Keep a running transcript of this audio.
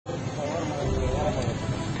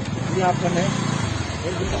Of பண்ணு.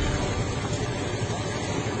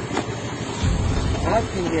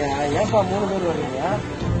 Mask இங்க ஏன்பா 3 பேர் வர்றீங்க?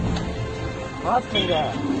 மாஸ்க் இங்க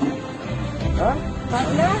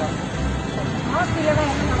மாஸ்க் இல்லைன்னா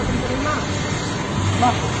என்ன நடக்கும் தெரியுமா?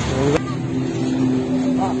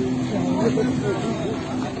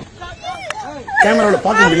 கேமரால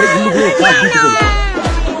பார்க்க முடியல. பாட்டு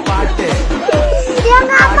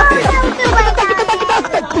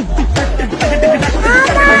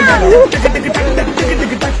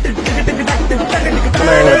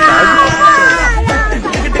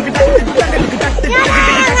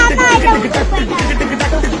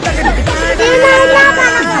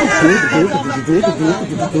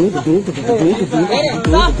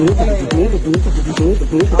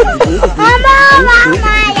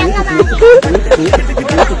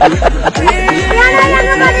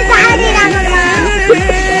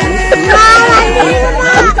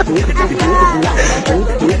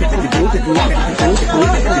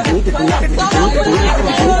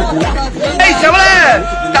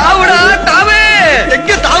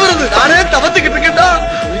எங்க தாவுறது? நானே தவத்துக்கிட்டு இருக்கேன்டா.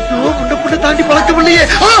 புண்ண புண்ண தாண்டி பழக்கம் இல்லையே.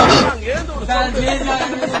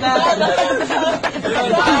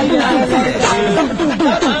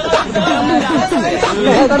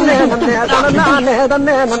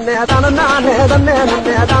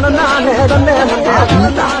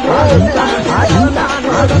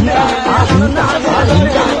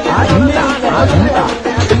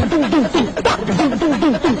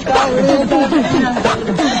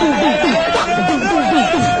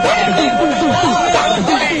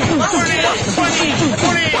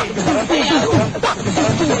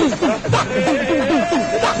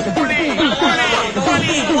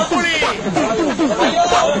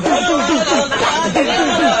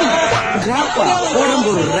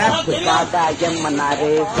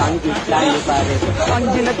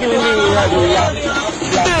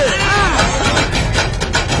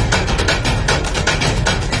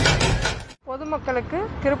 பொதுமக்களுக்கு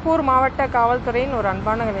திருப்பூர் மாவட்ட காவல்துறையின் ஒரு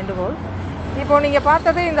அன்பான வேண்டுகோள். இப்போ நீங்க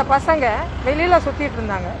பார்த்தது இந்த பசங்க வெளியில சுத்திட்டு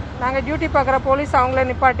இருந்தாங்க. நாங்க டியூட்டி பார்க்குற போலீஸ் அவங்கள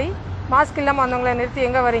நிப்பாட்டி மாஸ்க் இல்லாமல் வந்தவங்களை நிறுத்தி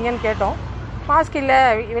எங்க வரீங்கன்னு கேட்டோம். மாஸ்க் இல்லை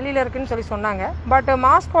வெளியில இருக்குன்னு சொல்லி சொன்னாங்க. பட்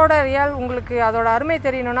மாஸ்கோட ரியல் உங்களுக்கு அதோட அருமை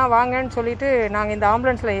தெரியணும்னா வாங்கன்னு சொல்லிட்டு நாங்கள் இந்த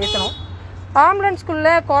ஆம்புலன்ஸ்ல ஏற்றணும். ஆம்புலன்ஸ்குள்ள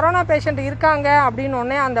கொரோனா பேஷண்ட் இருக்காங்க அப்படின்னு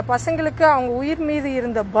உடனே அந்த பசங்களுக்கு அவங்க உயிர் மீது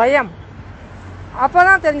இருந்த பயம்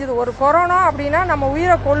அப்பதான் தெரிஞ்சது. ஒரு கொரோனா அப்படின்னா நம்ம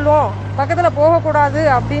உயிரை கொல்லும், பக்கத்துல போகக்கூடாது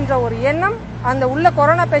அப்படின்ற ஒரு எண்ணம் அந்த உள்ள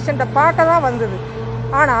கொரோனா பேஷண்ட்டை பார்க்க தான் வந்தது.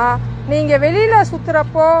 ஆனா நீங்க வெளியில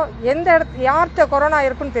சுத்துறப்போ எந்த யார்கிட்ட கொரோனா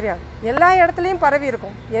இருக்குன்னு தெரியாது. எல்லா இடத்துலயும் பரவி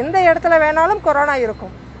இருக்கும், எந்த இடத்துல வேணாலும் கொரோனா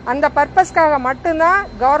இருக்கும். அந்த பர்பஸ்க்காக மட்டும்தான்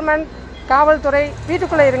கவர்மெண்ட் காவல்துறை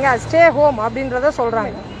வீட்டுக்குள்ள இருங்க, ஸ்டே ஹோம் அப்படின்றத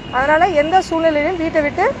சொல்றாங்க. அதனால எந்த சூழ்நிலையிலும் வீட்டை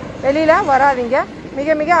விட்டு வெளியில வராதிங்க.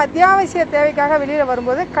 மிக மிக அத்தியாவசிய தேவைக்காக வெளியில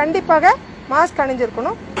வரும்போது கண்டிப்பாக மாஸ்க்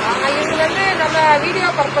அணிஞ்சிருக்கணும். இது வந்து நம்ம வீடியோ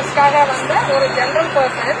பர்பஸ்க்காக வந்த ஒரு ஜெனரல்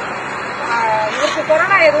பர்சன். இவருக்கு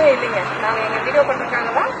கொரோனா எதுவும் இல்லைங்க. நாங்கள் எங்கள் வீடியோ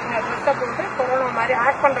பண்ணுறதுக்காக தான் ட்ரெஸ்ஸை போட்டு கொரோனா மாதிரி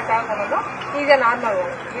ஆக்ட் பண்ணுறதுக்காக கொண்டு வந்தோம். இது நார்மல்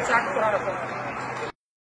ஒன், இது நாட் கொரோனா.